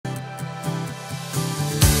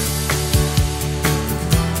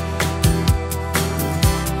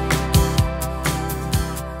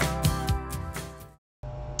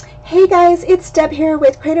Hey guys, it's Deb here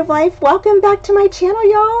with Creative Life. Welcome back to my channel,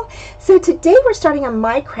 y'all. So today we're starting a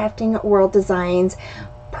My Crafting World Designs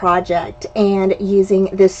project and using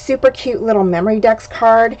this super cute little Mem Dex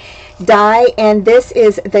card die, and this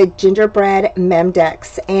is the gingerbread Mem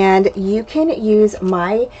Dex, and you can use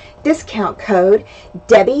my discount code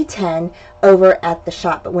Debbie10 over at the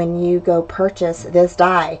shop when you go purchase this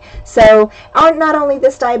die. So not only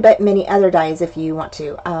this die but many other dies if you want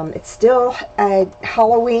to. It's still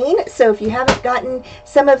Halloween, so if you haven't gotten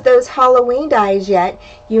some of those Halloween dies yet,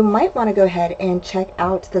 you might want to go ahead and check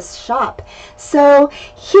out this shop. So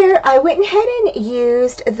here I went ahead and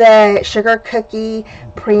used the sugar cookie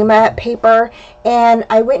Prima paper, and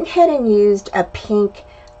I went ahead and used a pink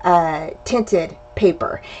tinted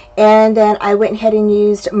paper, and then I went ahead and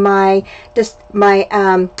used my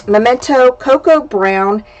Memento Cocoa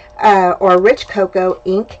Brown or Rich Cocoa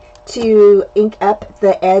ink to ink up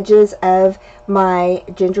the edges of my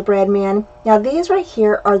gingerbread man. Now these right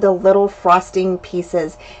here are the little frosting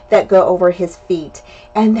pieces that go over his feet,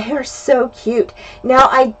 and they are so cute. Now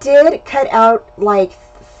I did cut out like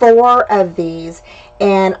 4 of these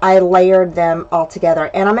and I layered them all together,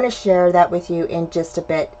 and I'm going to share that with you in just a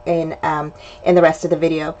bit in the rest of the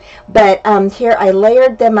video. But here I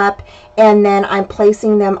layered them up, and then I'm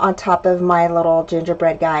placing them on top of my little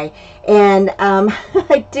gingerbread guy. And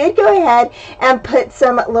I did go ahead and put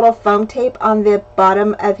some little foam tape on the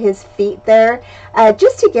bottom of his feet there,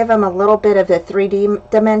 just to give him a little bit of the 3D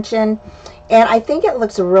dimension, and I think it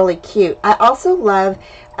looks really cute. I also love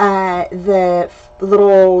the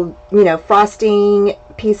little, frosting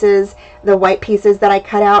pieces, the white pieces that I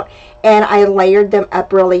cut out, and I layered them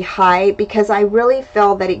up really high because I really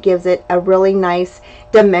feel that it gives it a really nice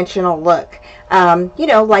dimensional look.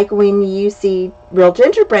 Like when you see real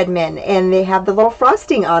gingerbread men and they have the little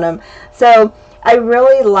frosting on them. So I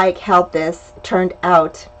really like how this turned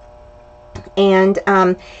out. And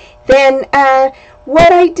then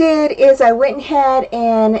what I did is I went ahead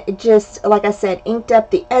and just, like I said, inked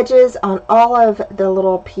up the edges on all of the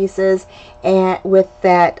little pieces and with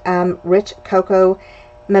that Rich Cocoa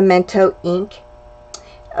Memento ink.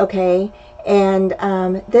 Okay, and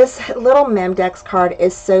this little Mem Dex card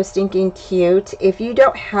is so stinking cute. If you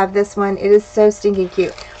don't have this one, it is so stinking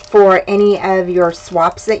cute for any of your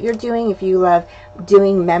swaps that you're doing. If you love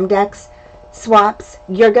doing Mem Dex swaps,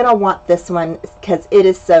 you're gonna want this one because it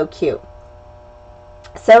is so cute.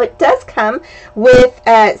 So it does come with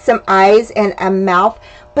some eyes and a mouth,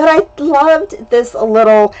 but I loved this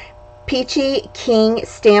little Peachy King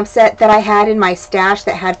stamp set that I had in my stash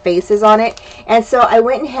that had faces on it, and so I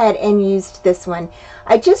went ahead and used this one.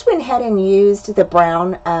 I just went ahead and used the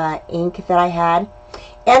brown ink that I had,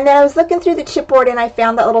 and then I was looking through the chipboard and I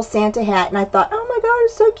found that little Santa hat, and I thought, oh my god,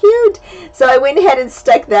 it's so cute. So I went ahead and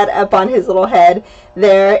stuck that up on his little head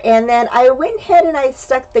there, and then I went ahead and I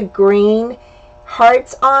stuck the green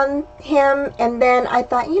hearts on him, and then I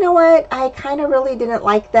thought, you know what, I kind of really didn't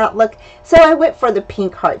like that look, so I went for the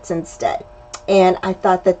pink hearts instead, and I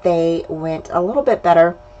thought that they went a little bit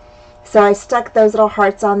better. So I stuck those little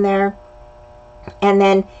hearts on there, and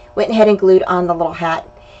then went ahead and glued on the little hat.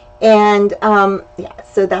 And yeah,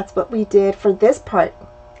 so that's what we did for this part.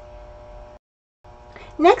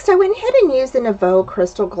 Next, I went ahead and used the Nouveau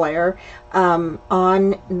Crystal Glare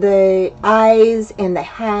on the eyes and the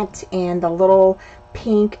hat and the little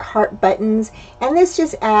pink heart buttons, and this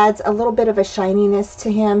just adds a little bit of a shininess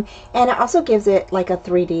to him, and it also gives it like a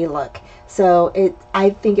 3D look. So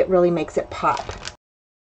I think it really makes it pop.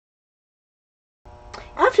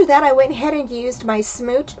 After that, I went ahead and used my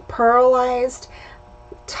Smooch Pearlized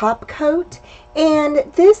top coat, and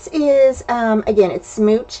this is again, it's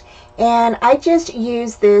Smooch, and I just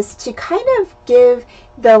use this to kind of give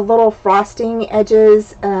the little frosting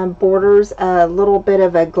edges, borders, a little bit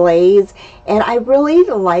of a glaze, and I really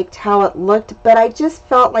liked how it looked, but I just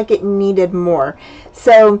felt like it needed more.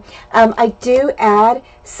 So I do add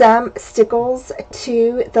some stickles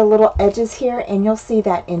to the little edges here, and you'll see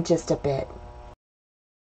that in just a bit.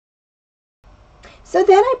 So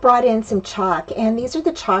then I brought in some chalk, and these are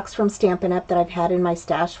the chalks from Stampin' Up! That I've had in my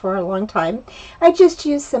stash for a long time. I just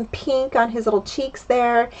used some pink on his little cheeks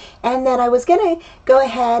there, and then I was going to go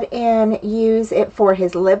ahead and use it for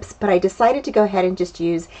his lips, but I decided to go ahead and just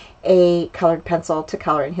use a colored pencil to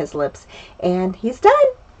color in his lips, and he's done.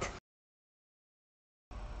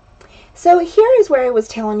 So here is where I was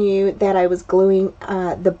telling you that I was gluing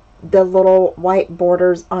the little white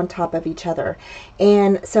borders on top of each other,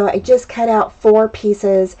 and so I just cut out 4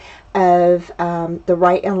 pieces of the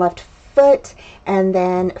right and left foot, and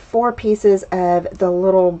then 4 pieces of the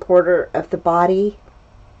little border of the body,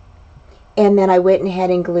 and then I went ahead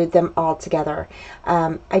and glued them all together.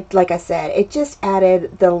 Like I said, it just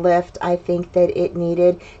added the lift I think that it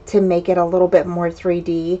needed to make it a little bit more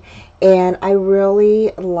 3D, and I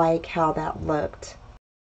really like how that looked.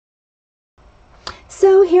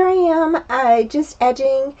 So here I am, just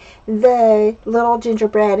edging the little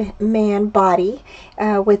gingerbread man body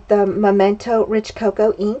with the Memento Rich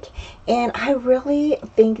Cocoa ink, and I really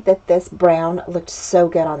think that this brown looked so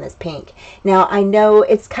good on this pink. Now I know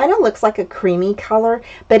it's kind of looks like a creamy color,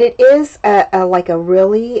 but it is like a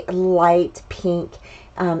really light pink.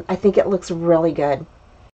 I think it looks really good.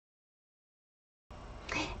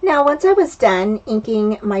 Now, once I was done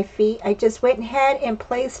inking my feet, I just went ahead and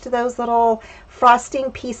placed those little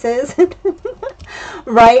frosting pieces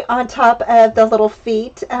right on top of the little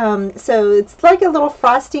feet. So it's like a little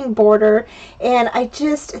frosting border, and I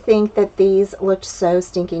just think that these looked so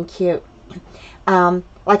stinking cute.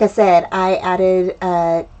 Like I said, I added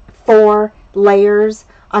 4 layers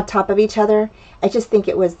on top of each other. I just think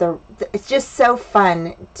it's just so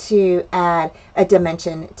fun to add a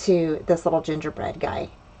dimension to this little gingerbread guy.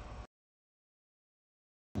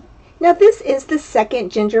 Now this is the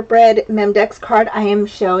second gingerbread Mem Dex card I am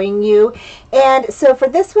showing you, and so for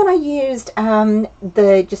this one I used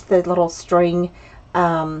just the little string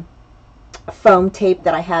foam tape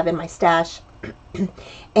that I have in my stash.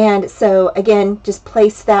 And so again, just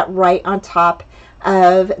place that right on top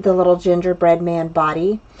of the little gingerbread man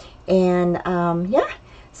body, and yeah,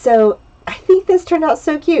 so I think this turned out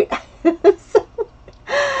so cute. So,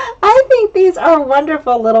 I think these are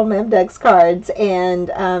wonderful little Mem Dex cards, and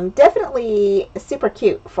definitely super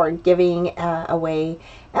cute for giving away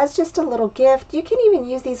as just a little gift. You can even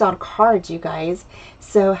use these on cards, you guys.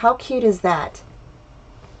 So how cute is that?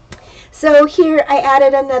 So here I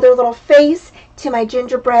added another little face to my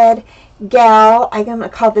gingerbread gal. I'm going to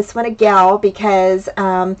call this one a gal because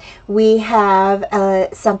we have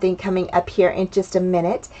something coming up here in just a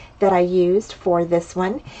minute that I used for this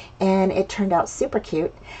one, and it turned out super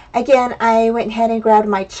cute. Again, I went ahead and grabbed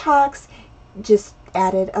my chalks, just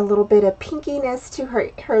added a little bit of pinkiness to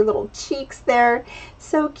her little cheeks there.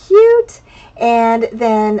 So cute. And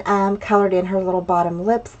then colored in her little bottom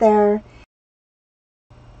lips there.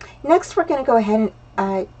 Next, we're going to go ahead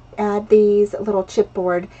and add these little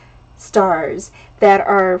chipboard stars that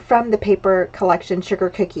are from the paper collection Sugar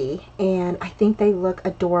Cookie, and I think they look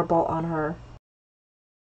adorable on her.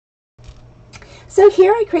 So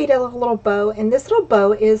here I created a little bow, and this little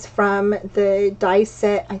bow is from the die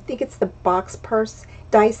set. I think it's the box purse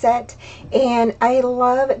die set, and I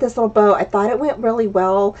love this little bow. I thought it went really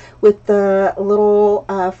well with the little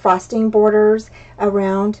frosting borders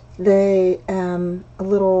around the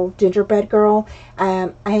little gingerbread girl,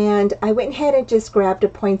 and I went ahead and just grabbed a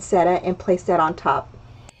poinsettia and placed that on top.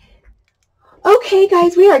 Okay,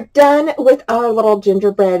 guys, we are done with our little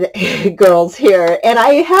gingerbread girls here. And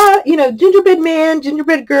I have, you know, gingerbread man,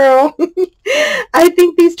 gingerbread girl. I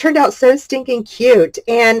think these turned out so stinking cute.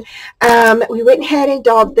 And we went ahead and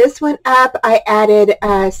dolled this one up. I added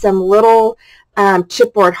some little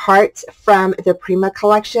chipboard hearts from the Prima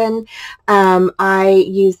collection. I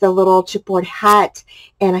used the little chipboard hat,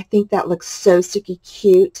 and I think that looks so sticky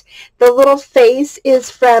cute. The little face is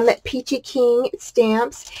from Peachy King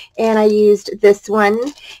Stamps, and I used this one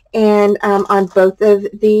and on both of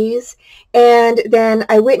these. And then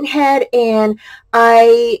I went ahead and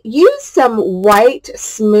I used some white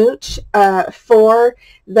smooch for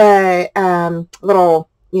the little,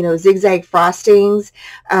 you know, zigzag frostings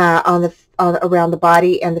on the around the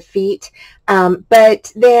body and the feet,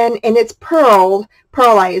 but then, and it's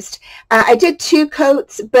pearlized. I did 2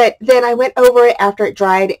 coats, but then I went over it after it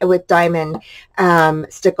dried with diamond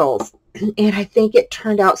stickles, and I think it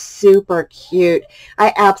turned out super cute.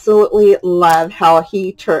 I absolutely love how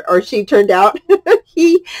he turned, or she turned out.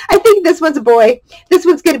 I think this one's a boy. This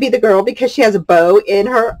one's going to be the girl because she has a bow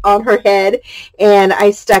on her head, and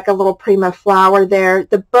I stuck a little Prima flower there.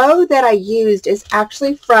 The bow that I used is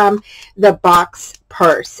actually from the box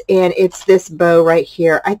purse, and it's this bow right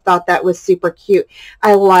here. I thought that was super cute.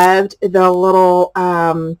 I loved the little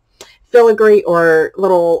filigree or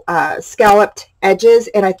little scalloped edges,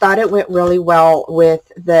 and I thought it went really well with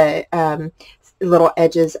the little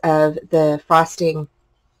edges of the frosting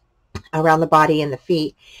around the body and the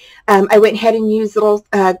feet. I went ahead and used little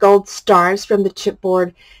gold stars from the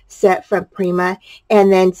chipboard set from Prima,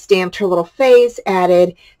 and then stamped her little face,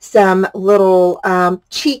 added some little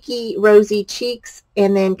cheeky rosy cheeks,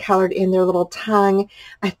 and then colored in their little tongue.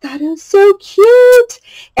 I thought it was so cute.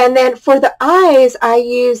 And then for the eyes, I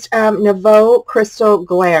used Nouveau Crystal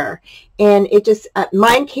Glare, and it just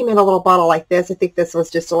mine came in a little bottle like this. I think this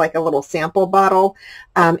was just like a little sample bottle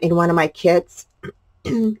in one of my kits.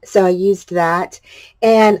 So I used that,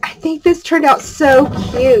 and I think this turned out so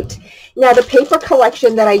cute. Now the paper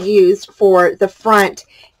collection that I used for the front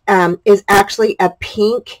is actually a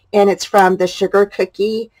pink, and it's from the Sugar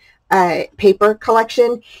Cookie paper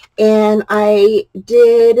collection. And I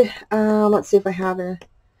did, let's see if I have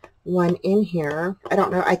one in here. I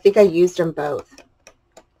don't know. I think I used them both.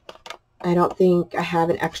 I don't think I have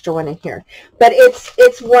an extra one in here, but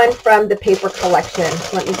it's one from the paper collection.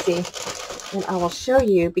 Let me see. And I will show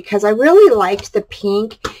you, because I really liked the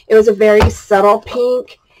pink. It was a very subtle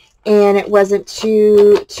pink, and it wasn't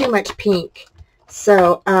too much pink.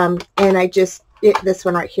 So, and I just, this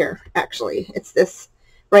one right here, actually. It's this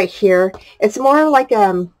right here. It's more like,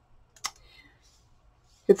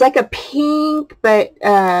 it's like a pink, but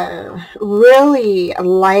really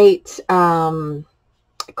light,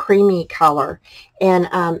 creamy color. And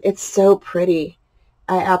it's so pretty.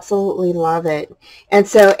 I absolutely love it. And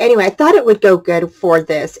so anyway, I thought it would go good for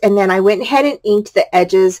this. And then I went ahead and inked the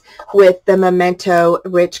edges with the Memento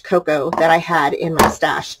Rich Cocoa that I had in my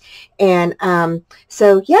stash. And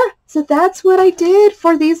so yeah, so that's what I did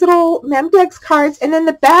for these little Mem Dex cards. And then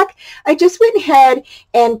the back, I just went ahead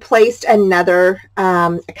and placed another,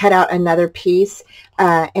 cut out another piece.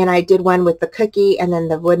 And I did one with the cookie and then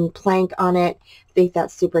the wooden plank on it. I think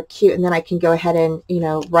that's super cute. And then I can go ahead and, you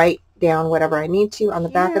know, write down whatever I need to on the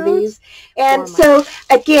back of these. And so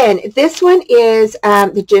again, this one is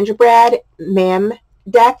the Gingerbread Mem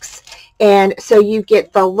Dex. And so you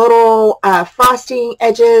get the little frosting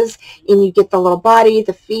edges, and you get the little body,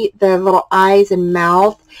 the feet, the little eyes and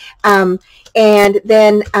mouth. And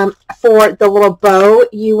then for the little bow,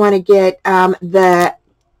 you want to get the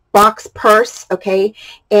box purse, okay?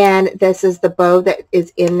 And this is the bow that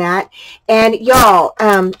is in that. And y'all,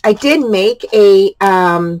 I did make a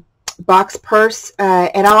box purse,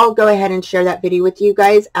 and I'll go ahead and share that video with you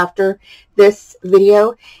guys after this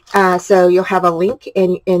video. So you'll have a link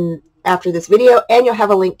in after this video, and you'll have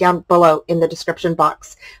a link down below in the description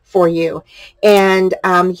box for you. And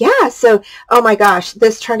yeah, so oh my gosh,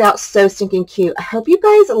 this turned out so stinking cute. I hope you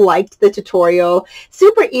guys liked the tutorial.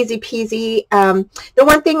 Super easy peasy. The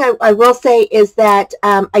one thing I will say is that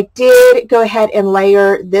I did go ahead and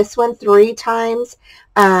layer this one 3 times.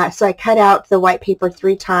 So I cut out the white paper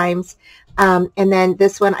 3 times, and then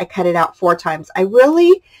this one I cut it out 4 times. I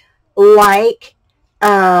really like,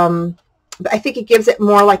 I think it gives it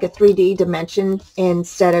more like a 3D dimension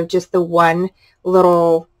instead of just the one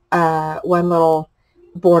little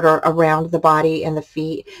border around the body and the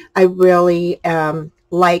feet. I really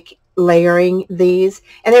like layering these,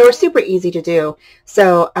 and they were super easy to do.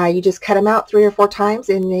 So you just cut them out 3 or 4 times,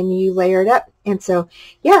 and then you layer it up. And so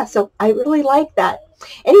yeah, so I really like that.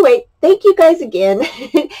 Anyway, thank you guys again.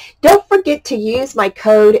 Don't forget to use my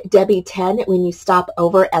code Debbie10 when you stop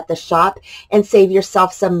over at the shop and save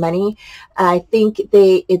yourself some money. I think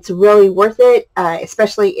it's really worth it,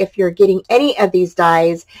 especially if you're getting any of these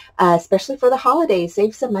dies, especially for the holidays.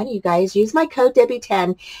 Save some money, you guys. Use my code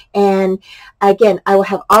Debbie10. And again, I will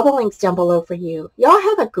have all the links down below for you. Y'all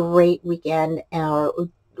have a great weekend or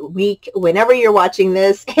week whenever you're watching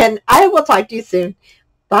this, and I will talk to you soon.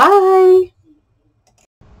 Bye.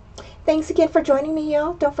 Thanks again for joining me,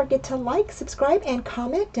 y'all. Don't forget to like, subscribe, and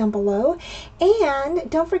comment down below. And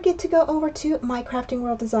don't forget to go over to My Crafting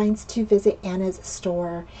World Designs to visit Anna's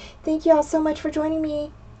store. Thank you all so much for joining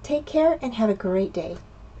me. Take care and have a great day.